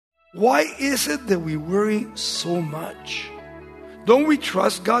Why is it that we worry so much? Don't we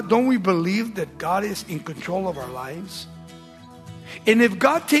trust God? Don't we believe that God is in control of our lives? And if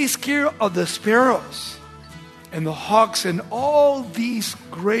God takes care of the sparrows and the hawks and all these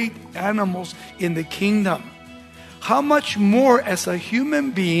great animals in the kingdom, how much more as a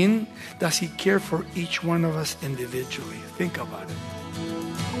human being does He care for each one of us individually? Think about it.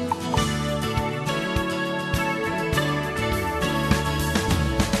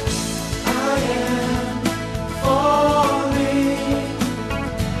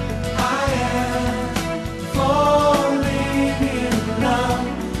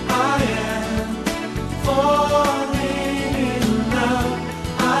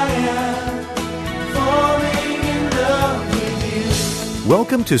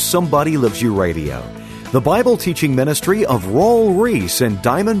 Welcome to Somebody Loves You Radio, the Bible teaching ministry of Raul Ries in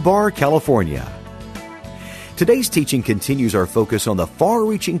Diamond Bar, California. Today's teaching continues our focus on the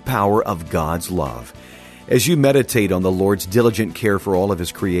far-reaching power of God's love. As you meditate on the Lord's diligent care for all of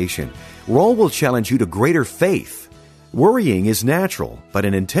His creation, Raul will challenge you to greater faith. Worrying is natural, but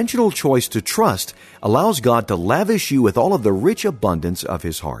an intentional choice to trust allows God to lavish you with all of the rich abundance of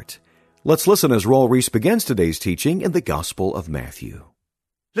His heart. Let's listen as Raul Ries begins today's teaching in the Gospel of Matthew.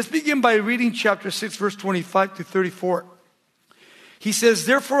 Let's begin by reading chapter 6, verse 25 to 34. He says,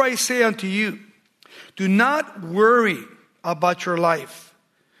 "Therefore I say unto you, do not worry about your life,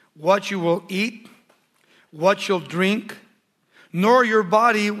 what you will eat, what you'll drink, nor your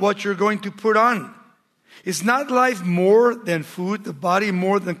body what you're going to put on. Is not life more than food, the body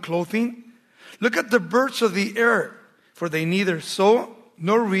more than clothing? Look at the birds of the air, for they neither sow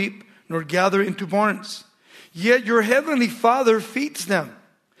nor reap nor gather into barns. Yet your heavenly Father feeds them.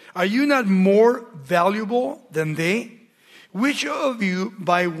 Are you not more valuable than they? Which of you,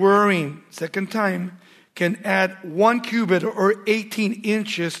 by worrying, second time, can add 1 cubit or 18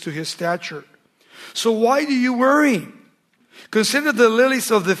 inches to his stature? So why do you worry? Consider the lilies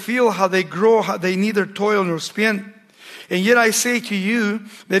of the field, how they grow, how they neither toil nor spin. And yet I say to you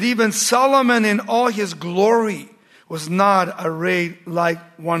that even Solomon in all his glory was not arrayed like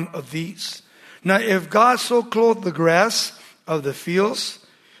one of these. Now if God so clothed the grass of the fields,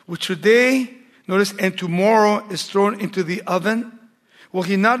 which today, notice, and tomorrow is thrown into the oven, will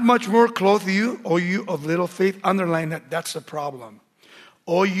He not much more clothe you, O you of little faith?" Underline that. That's the problem.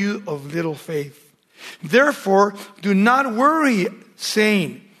 O you of little faith. "Therefore, do not worry,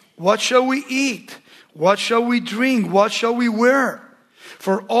 saying, what shall we eat? What shall we drink? What shall we wear?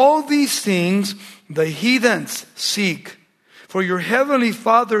 For all these things the heathens seek. For your heavenly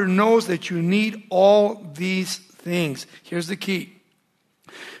Father knows that you need all these things." Here's the key.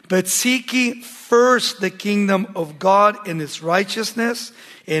 "But seek ye first the kingdom of God and His righteousness,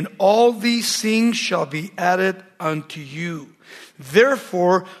 and all these things shall be added unto you.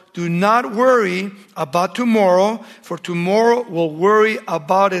 Therefore, do not worry about tomorrow, for tomorrow will worry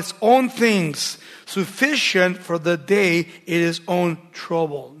about its own things. Sufficient for the day is its own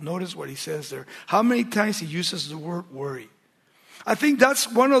trouble." Notice what he says there. How many times he uses the word worry? I think that's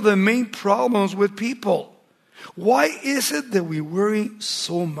one of the main problems with people. Why is it that we worry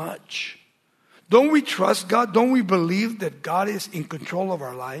so much? Don't we trust God? Don't we believe that God is in control of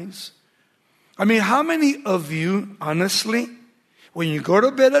our lives? I mean, how many of you, honestly, when you go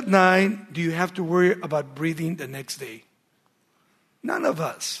to bed at night, do you have to worry about breathing the next day? None of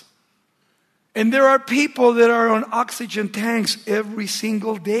us. And there are people that are on oxygen tanks every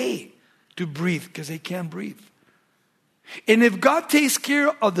single day to breathe because they can't breathe. And if God takes care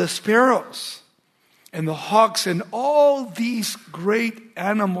of the sparrows and the hawks and all these great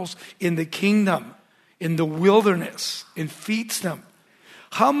animals in the kingdom, in the wilderness, and feeds them,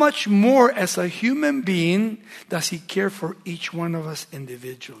 how much more as a human being does He care for each one of us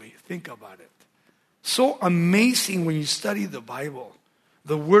individually? Think about it. So amazing when you study the Bible,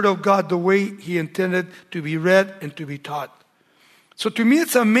 the Word of God, the way He intended to be read and to be taught. So to me,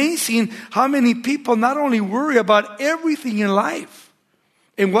 it's amazing how many people not only worry about everything in life,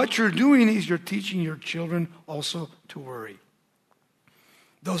 and what you're doing is you're teaching your children also to worry.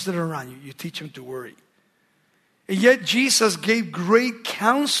 Those that are around you, you teach them to worry. And yet Jesus gave great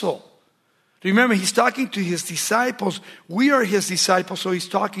counsel. Remember, He's talking to His disciples. We are His disciples, so He's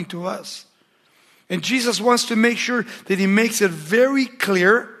talking to us. And Jesus wants to make sure that He makes it very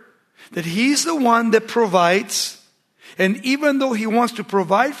clear that He's the one that provides. And even though He wants to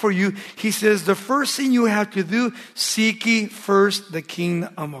provide for you, He says the first thing you have to do, seek ye first the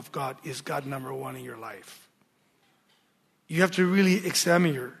kingdom of God. Is God number one in your life? You have to really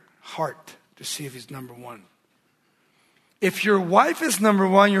examine your heart to see if He's number one. If your wife is number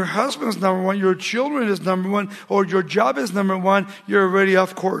one, your husband is number one, your children is number one, or your job is number one, you're already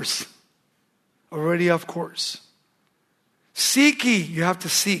off course. Already off course. Seek ye, you have to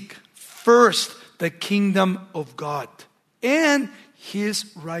seek first the kingdom of God and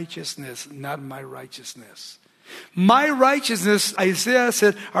His righteousness, not my righteousness. My righteousness, Isaiah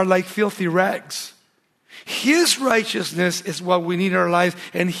said, are like filthy rags. His righteousness is what we need in our lives.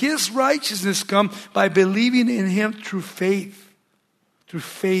 And His righteousness comes by believing in Him through faith. Through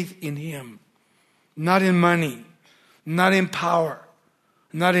faith in Him. Not in money. Not in power.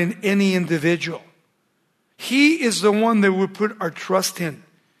 Not in any individual. He is the one that we put our trust in.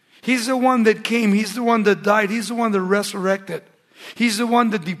 He's the one that came. He's the one that died. He's the one that resurrected. He's the one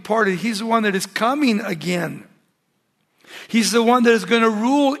that departed. He's the one that is coming again. He's the one that is going to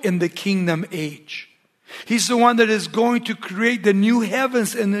rule in the kingdom age. He's the one that is going to create the new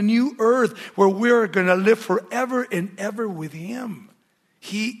heavens and the new earth where we're going to live forever and ever with Him.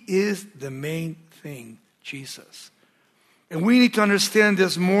 He is the main thing, Jesus. And we need to understand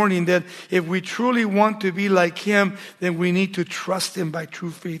this morning that if we truly want to be like Him, then we need to trust Him by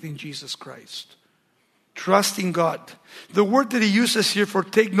true faith in Jesus Christ. Trusting God. The word that He uses here for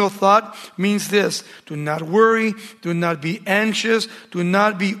take no thought means this. Do not worry. Do not be anxious. Do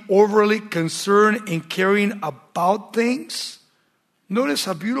not be overly concerned in caring about things. Notice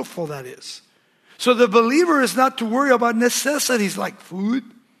how beautiful that is. So the believer is not to worry about necessities like food,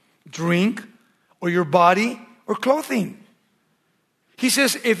 drink, or your body, or clothing. He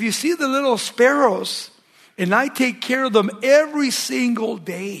says, if you see the little sparrows, and I take care of them every single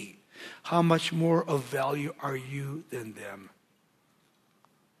day, how much more of value are you than them?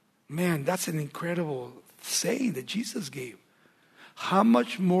 Man, that's an incredible saying that Jesus gave. How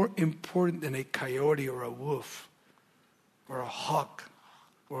much more important than a coyote or a wolf or a hawk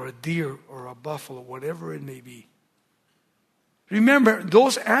or a deer or a buffalo, whatever it may be. Remember,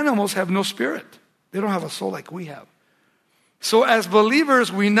 those animals have no spirit. They don't have a soul like we have. So as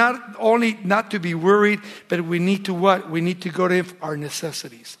believers, we not only not to be worried, but we need to what? We need to go to Him for our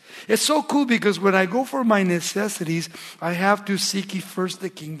necessities. It's so cool because when I go for my necessities, I have to seek ye first the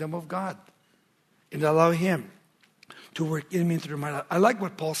kingdom of God and allow Him to work in me and through my life. I like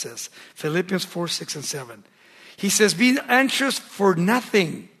what Paul says, Philippians 4, 6, and 7. He says, be anxious for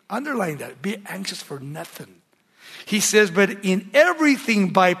nothing. Underline that. Be anxious for nothing. He says, but in everything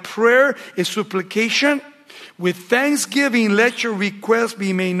by prayer and supplication, with thanksgiving, let your requests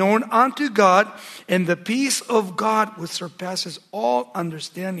be made known unto God, and the peace of God, which surpasses all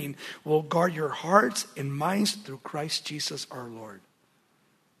understanding, will guard your hearts and minds through Christ Jesus our Lord.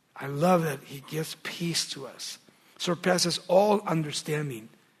 I love that He gives peace to us. Surpasses all understanding.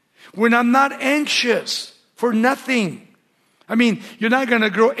 When I'm not anxious for nothing. I mean, you're not going to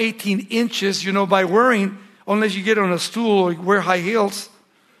grow 18 inches, by worrying, unless you get on a stool or wear high heels.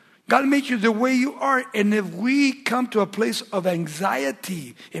 God made you the way you are. And if we come to a place of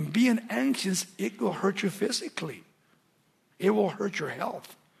anxiety and being anxious, it will hurt you physically. It will hurt your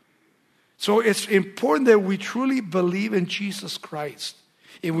health. So it's important that we truly believe in Jesus Christ.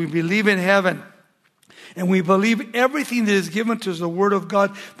 And we believe in heaven. And we believe everything that is given to us, the Word of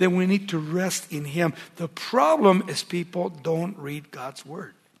God, then we need to rest in Him. The problem is people don't read God's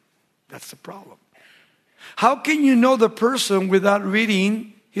Word. That's the problem. How can you know the person without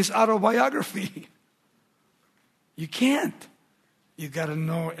reading his autobiography? You can't. You got to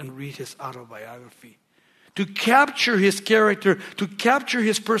know and read his autobiography. To capture his character, to capture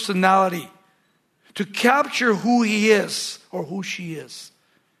his personality, to capture who he is or who she is.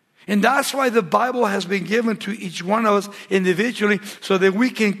 And that's why the Bible has been given to each one of us individually so that we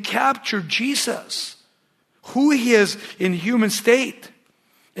can capture Jesus, who He is in human state,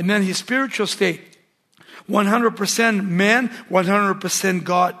 and then His spiritual state. 100% man, 100%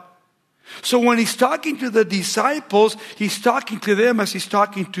 God. So when He's talking to the disciples, He's talking to them as He's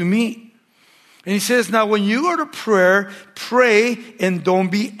talking to me. And He says, now when you go to prayer, pray and don't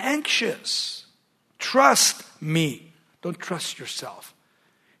be anxious. Trust me. Don't trust yourself.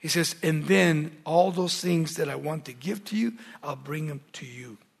 He says, and then all those things that I want to give to you, I'll bring them to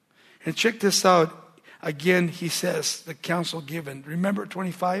you. And check this out. Again, He says, the counsel given. Remember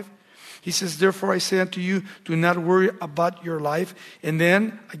 25? He says, therefore I say unto you, do not worry about your life. And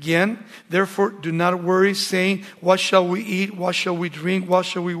then, again, therefore do not worry, saying, what shall we eat? What shall we drink? What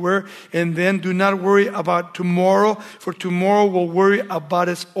shall we wear? And then do not worry about tomorrow, for tomorrow will worry about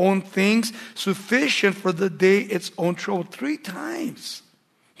its own things. Sufficient for the day its own trouble. 3 times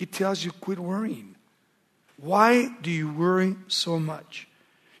He tells you, quit worrying. Why do you worry so much?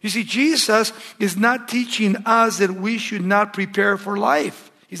 You see, Jesus is not teaching us that we should not prepare for life.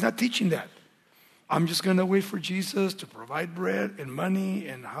 He's not teaching that. I'm just going to wait for Jesus to provide bread and money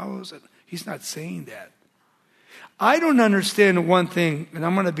and house. He's not saying that. I don't understand one thing, and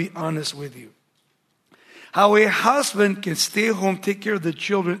I'm going to be honest with you. How a husband can stay home, take care of the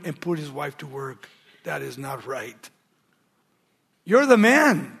children, and put his wife to work. That is not right. You're the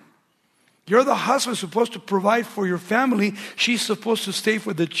man. You're the husband supposed to provide for your family. She's supposed to stay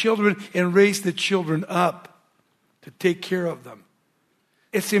for the children and raise the children up, to take care of them.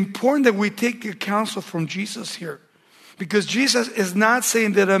 It's important that we take the counsel from Jesus here. Because Jesus is not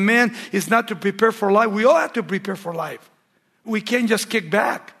saying that a man is not to prepare for life. We all have to prepare for life. We can't just kick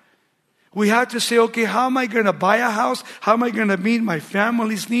back. We have to say, okay, how am I going to buy a house? How am I going to meet my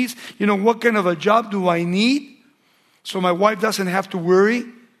family's needs? What kind of a job do I need? So my wife doesn't have to worry.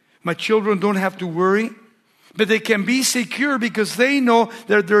 My children don't have to worry. But they can be secure because they know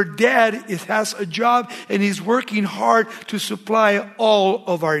that their dad has a job and he's working hard to supply all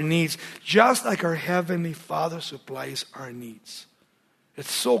of our needs. Just like our Heavenly Father supplies our needs.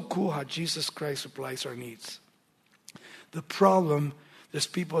 It's so cool how Jesus Christ supplies our needs. The problem, there's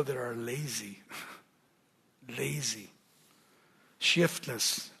people that are lazy,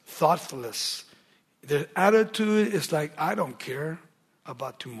 shiftless, thoughtless. Their attitude is like, I don't care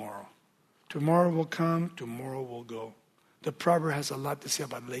about tomorrow. Tomorrow will come, tomorrow will go. The proverb has a lot to say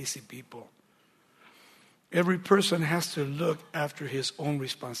about lazy people. Every person has to look after his own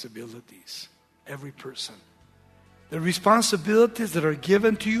responsibilities. Every person. The responsibilities that are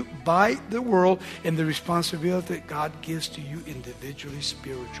given to you by the world and the responsibility that God gives to you individually,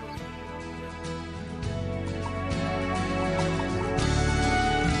 spiritually.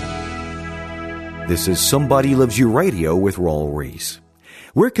 This is Somebody Loves You Radio with Raul Ries.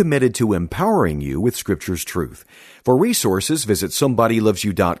 We're committed to empowering you with Scripture's truth. For resources, visit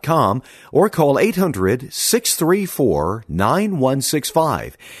somebodylovesyou.com or call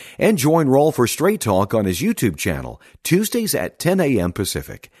 800-634-9165 and join Raul for Straight Talk on his YouTube channel, Tuesdays at 10 a.m.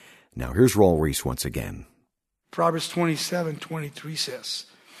 Pacific. Now here's Raul Ries once again. Proverbs 27:23 says,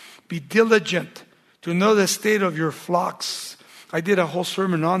 be diligent to know the state of your flocks. I did a whole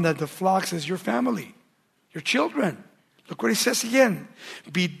sermon on that. The flocks is your family, your children. Look what he says again.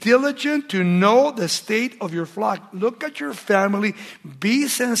 Be diligent to know the state of your flock. Look at your family. Be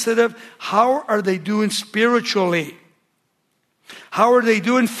sensitive. How are they doing spiritually? How are they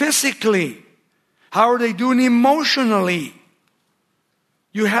doing physically? How are they doing emotionally?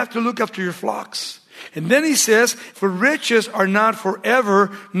 You have to look after your flocks. And then he says, for riches are not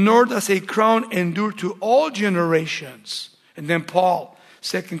forever, nor does a crown endure to all generations. And then Paul,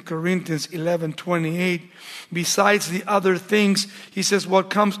 2 Corinthians 11:28, besides the other things, he says,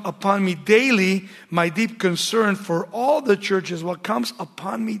 what comes upon me daily, my deep concern for all the churches, what comes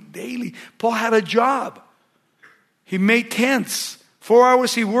upon me daily. Paul had a job. He made tents. 4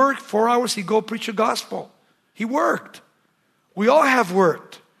 hours he worked, 4 hours he go preach the gospel. He worked. We all have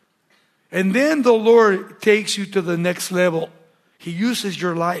worked. And then the Lord takes you to the next level. He uses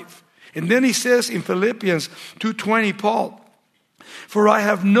your life. And then he says in Philippians 2:20, Paul, for I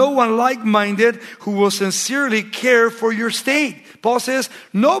have no one like-minded who will sincerely care for your state. Paul says,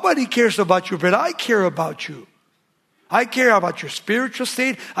 nobody cares about you, but I care about you. I care about your spiritual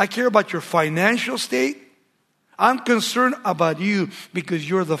state. I care about your financial state. I'm concerned about you because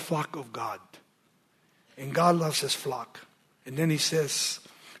you're the flock of God. And God loves his flock. And then he says,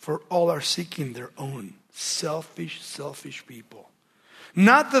 for all are seeking their own. Selfish people.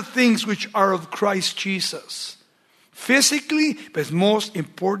 Not the things which are of Christ Jesus. Physically, but most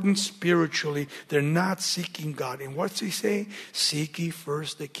important, spiritually, they're not seeking God. And what's he say? Seek ye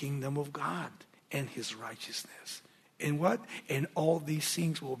first the kingdom of God and his righteousness. And what? And all these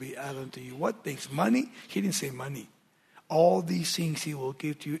things will be added unto you. What things? Money? He didn't say money. All these things he will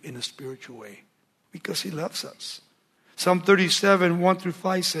give to you in a spiritual way because he loves us. Psalm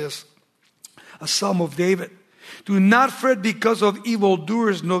 37:1-5 says, a psalm of David, do not fret because of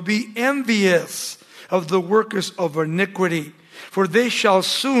evildoers, nor be envious of the workers of iniquity, for they shall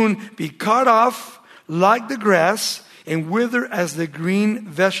soon be cut off like the grass and wither as the green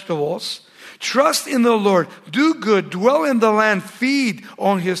vegetables. Trust in the Lord, do good, dwell in the land, feed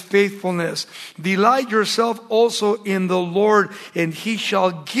on his faithfulness. Delight yourself also in the Lord, and he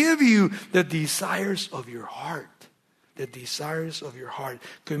shall give you the desires of your heart. The desires of your heart.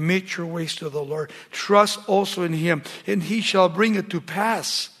 Commit your ways to the Lord. Trust also in him, and he shall bring it to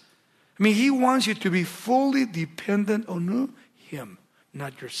pass. I mean, he wants you to be fully dependent on him,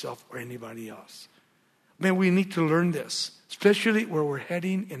 not yourself or anybody else. Man, we need to learn this, especially where we're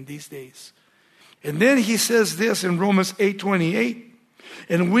heading in these days. And then he says this in Romans 8:28,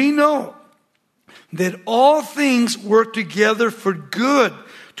 and we know that all things work together for good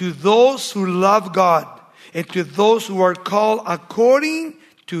to those who love God and to those who are called according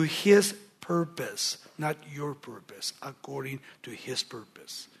to His purpose. Not your purpose, according to His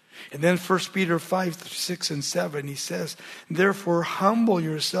purpose. And then 1 Peter 5, 6 and 7, he says, therefore humble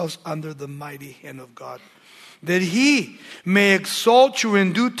yourselves under the mighty hand of God, that He may exalt you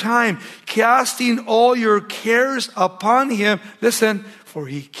in due time, casting all your cares upon Him. Listen, for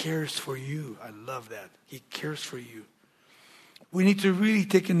He cares for you. I love that. He cares for you. We need to really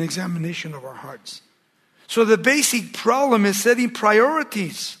take an examination of our hearts. So the basic problem is setting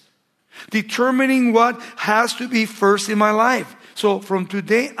priorities, determining what has to be first in my life. So from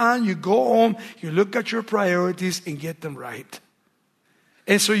today on, you go home, you look at your priorities and get them right.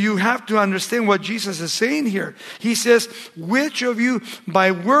 And so you have to understand what Jesus is saying here. He says, which of you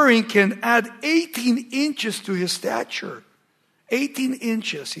by worrying can add 18 inches to his stature? 18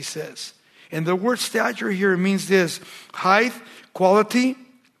 inches, he says. And the word stature here means this: height, quality,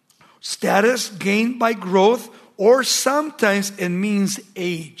 status gained by growth, or sometimes it means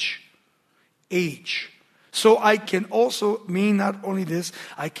age. Age. So I can also mean not only this,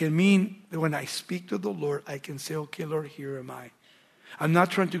 I can mean that when I speak to the Lord, I can say, okay, Lord, here am I. I'm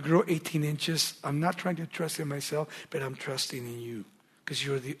not trying to grow 18 inches. I'm not trying to trust in myself, but I'm trusting in you. Because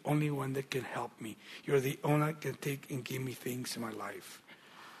you're the only one that can help me. You're the only one that can take and give me things in my life.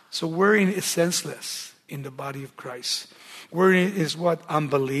 So worrying is senseless in the body of Christ. Worrying is what?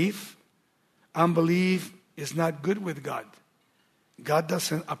 Unbelief. Unbelief is not good with God. God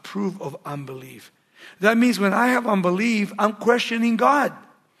doesn't approve of unbelief. That means when I have unbelief, I'm questioning God.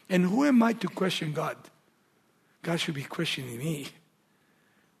 And who am I to question God? God should be questioning me.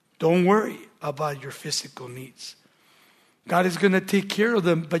 Don't worry about your physical needs. God is going to take care of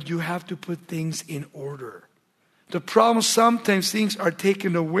them, but you have to put things in order. The problem sometimes things are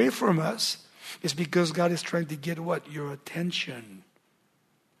taken away from us is because God is trying to get what? Your attention.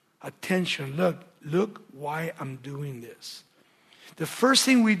 Attention. Look why I'm doing this. The first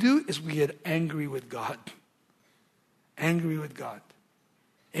thing we do is we get angry with God. Angry with God.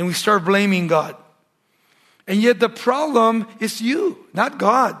 And we start blaming God. And yet the problem is you, not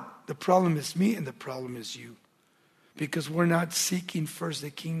God. The problem is me and the problem is you. Because we're not seeking first the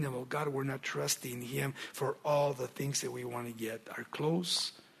kingdom of God. We're not trusting Him for all the things that we want to get. Our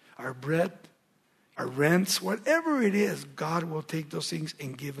clothes, our bread, our rents, whatever it is, God will take those things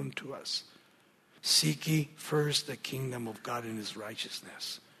and give them to us. Seek ye first the kingdom of God and His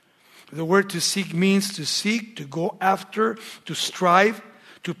righteousness. The word to seek means to seek, to go after, to strive,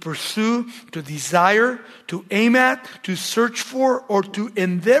 to pursue, to desire, to aim at, to search for, or to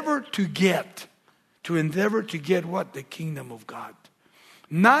endeavor to get. To endeavor to get what? The kingdom of God.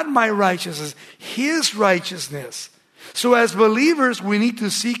 Not my righteousness, His righteousness. So as believers, we need to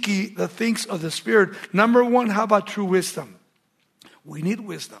seek the things of the Spirit. Number one, how about true wisdom? We need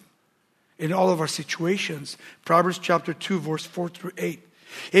wisdom in all of our situations. Proverbs chapter 2, verse 4 through 8.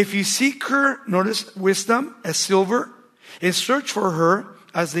 If you seek her, notice, wisdom as silver, and search for her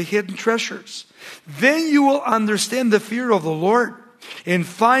as the hidden treasures, then you will understand the fear of the Lord and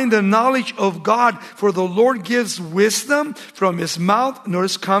find the knowledge of God. For the Lord gives wisdom, from His mouth,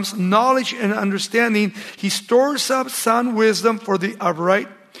 notice, comes knowledge and understanding. He stores up sound wisdom for the upright.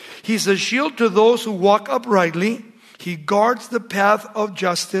 He's a shield to those who walk uprightly. He guards the path of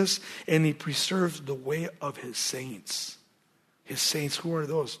justice, and He preserves the way of His saints. His saints, who are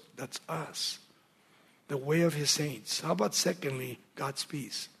those? That's us. The way of His saints. How about secondly, God's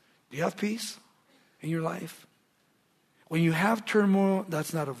peace? Do you have peace in your life? When you have turmoil,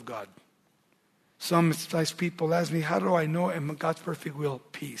 that's not of God. Sometimes people ask me, how do I know I'm in God's perfect will?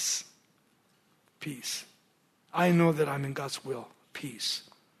 Peace. Peace. I know that I'm in God's will. Peace.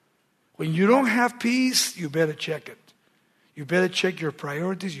 When you don't have peace, you better check it. You better check your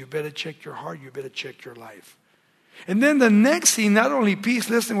priorities. You better check your heart. You better check your life. And then the next thing, not only peace,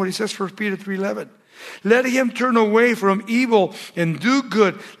 listen to what he says, 1 Peter 3:11. Let him turn away from evil and do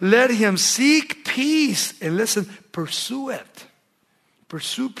good. Let him seek peace. And listen, pursue it.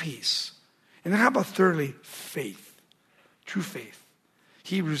 Pursue peace. And how about thirdly, faith. True faith.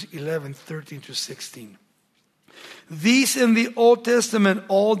 Hebrews 11:13-16. These in the Old Testament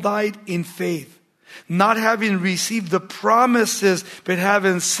all died in faith, not having received the promises, but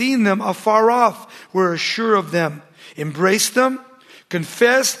having seen them afar off, were assured of them, embraced them,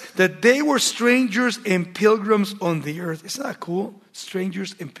 confessed that they were strangers and pilgrims on the earth. Isn't that cool?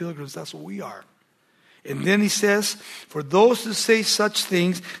 Strangers and pilgrims, that's what we are. And then he says, for those who say such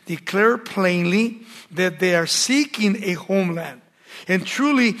things, declare plainly that they are seeking a homeland. And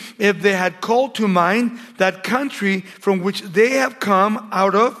truly, if they had called to mind that country from which they have come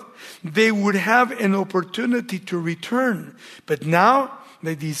out of, they would have an opportunity to return. But now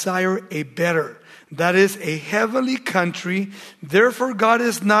they desire a better. That is a heavenly country. Therefore God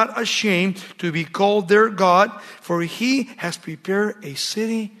is not ashamed to be called their God, for he has prepared a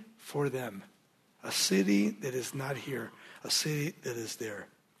city for them. A city that is not here, a city that is there.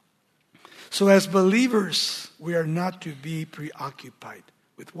 So as believers, we are not to be preoccupied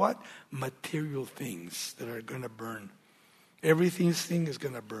with what? Material things that are going to burn. Everything is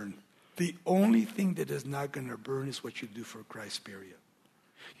going to burn. The only thing that is not going to burn is what you do for Christ, period.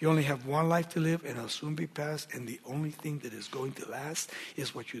 You only have one life to live, and it'll soon be past, and the only thing that is going to last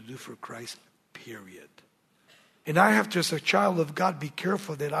is what you do for Christ, period. And I have to, as a child of God, be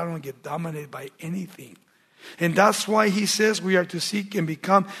careful that I don't get dominated by anything. And that's why he says we are to seek and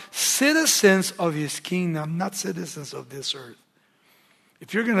become citizens of his kingdom, not citizens of this earth.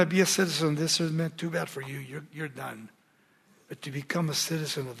 If you're going to be a citizen of this earth, man, too bad for you. You're done. But to become a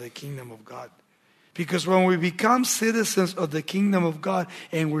citizen of the kingdom of God. Because when we become citizens of the kingdom of God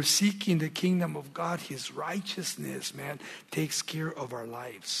and we're seeking the kingdom of God, his righteousness, man, takes care of our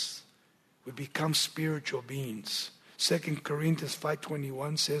lives. We become spiritual beings. 2 Corinthians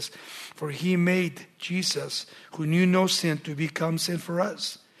 5:21 says, for he made Jesus, who knew no sin, to become sin for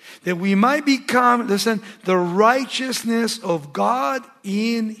us, that we might become, listen, the righteousness of God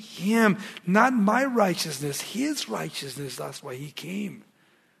in him. Not my righteousness, his righteousness. That's why he came.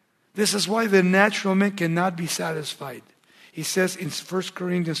 This is why the natural man cannot be satisfied. He says in 1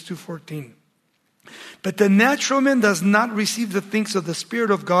 Corinthians 2:14, but the natural man does not receive the things of the Spirit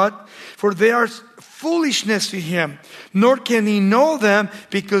of God, for they are foolishness to him, nor can he know them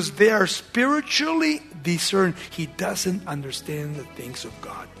because they are spiritually discerned. He doesn't understand the things of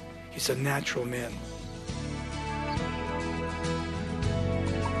God. He's a natural man.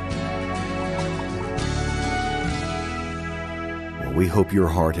 Well, we hope your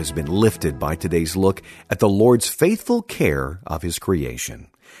heart has been lifted by today's look at the Lord's faithful care of his creation.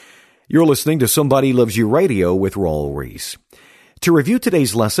 You're listening to Somebody Loves You Radio with Raul Ries. To review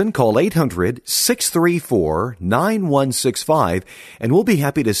today's lesson, call 800-634-9165, and we'll be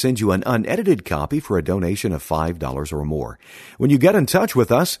happy to send you an unedited copy for a donation of $5 or more. When you get in touch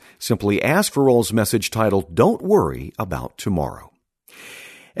with us, simply ask for Raul's message titled, Don't Worry About Tomorrow.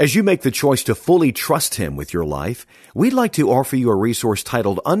 As you make the choice to fully trust him with your life, we'd like to offer you a resource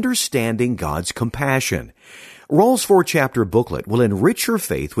titled Understanding God's Compassion. Raul's 4-chapter booklet will enrich your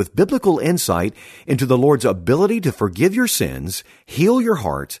faith with biblical insight into the Lord's ability to forgive your sins, heal your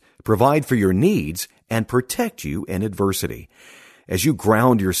heart, provide for your needs, and protect you in adversity. As you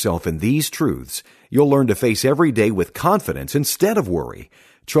ground yourself in these truths, you'll learn to face every day with confidence instead of worry,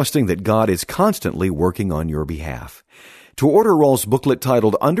 trusting that God is constantly working on your behalf. To order Raul's booklet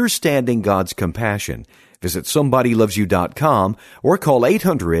titled Understanding God's Compassion, visit SomebodyLovesYou.com or call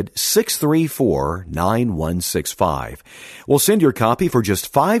 800-634-9165. We'll send your copy for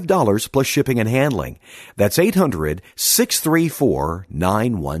just $5 plus shipping and handling. That's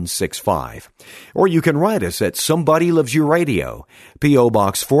 800-634-9165. Or you can write us at Somebody Loves You Radio, P.O.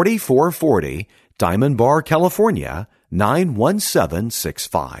 Box 4440, Diamond Bar, California,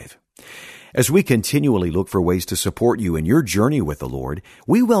 91765. As we continually look for ways to support you in your journey with the Lord,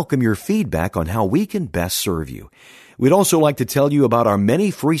 we welcome your feedback on how we can best serve you. We'd also like to tell you about our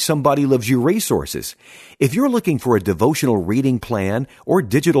many free Somebody Loves You resources. If you're looking for a devotional reading plan or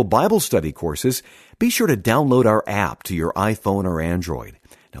digital Bible study courses, be sure to download our app to your iPhone or Android.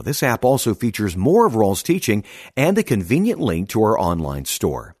 Now, this app also features more of Raul's teaching and a convenient link to our online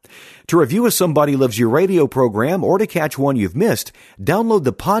store. To review a Somebody Loves You radio program or to catch one you've missed, download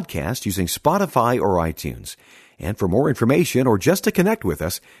the podcast using Spotify or iTunes. And for more information or just to connect with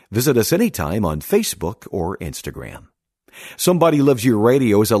us, visit us anytime on Facebook or Instagram. Somebody Loves You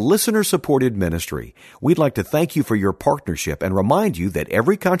Radio is a listener-supported ministry. We'd like to thank you for your partnership and remind you that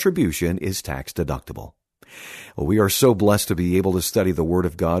every contribution is tax-deductible. Well, we are so blessed to be able to study the Word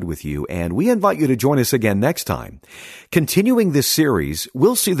of God with you, and we invite you to join us again next time. Continuing this series,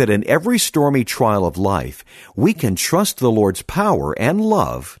 we'll see that in every stormy trial of life, we can trust the Lord's power and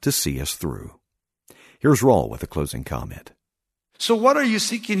love to see us through. Here's Raul with a closing comment. So what are you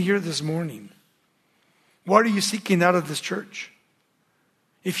seeking here this morning? What are you seeking out of this church?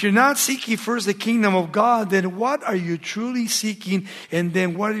 If you're not seeking first the kingdom of God, then what are you truly seeking? And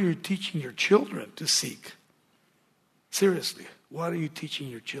then what are you teaching your children to seek? Seriously, what are you teaching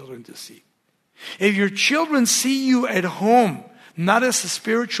your children to seek? If your children see you at home, not as a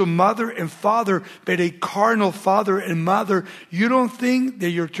spiritual mother and father, but a carnal father and mother, you don't think that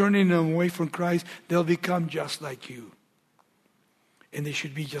you're turning them away from Christ. They'll become just like you. And they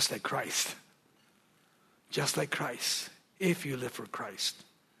should be just like Christ. Just like Christ, if you live for Christ.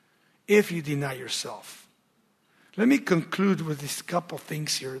 If you deny yourself. Let me conclude with this couple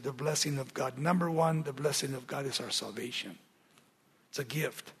things here, the blessing of God. Number one, the blessing of God is our salvation. It's a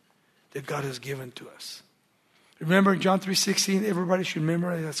gift that God has given to us. Remember John 3:16, everybody should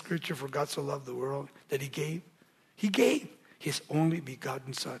memorize that scripture, for God so loved the world that He gave. He gave His only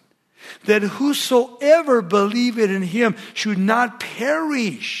begotten Son, that whosoever believeth in Him should not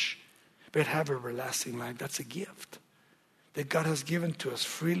perish, but have everlasting life. That's a gift that God has given to us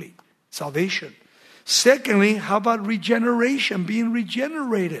freely. Salvation. Secondly, how about regeneration? Being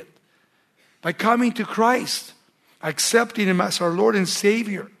regenerated by coming to Christ, accepting Him as our Lord and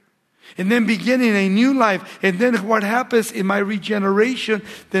Savior, and then beginning a new life. And then what happens in my regeneration,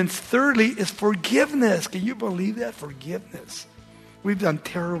 then thirdly, is forgiveness. Can you believe that? Forgiveness. We've done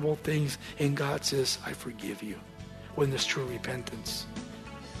terrible things, and God says, I forgive you, when there's true repentance.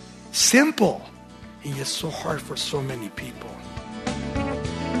 Simple, and yet so hard for so many people.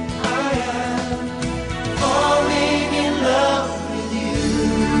 I am falling in love with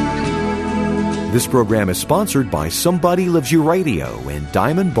you. This program is sponsored by Somebody Loves You Radio in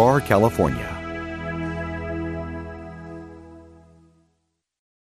Diamond Bar, California.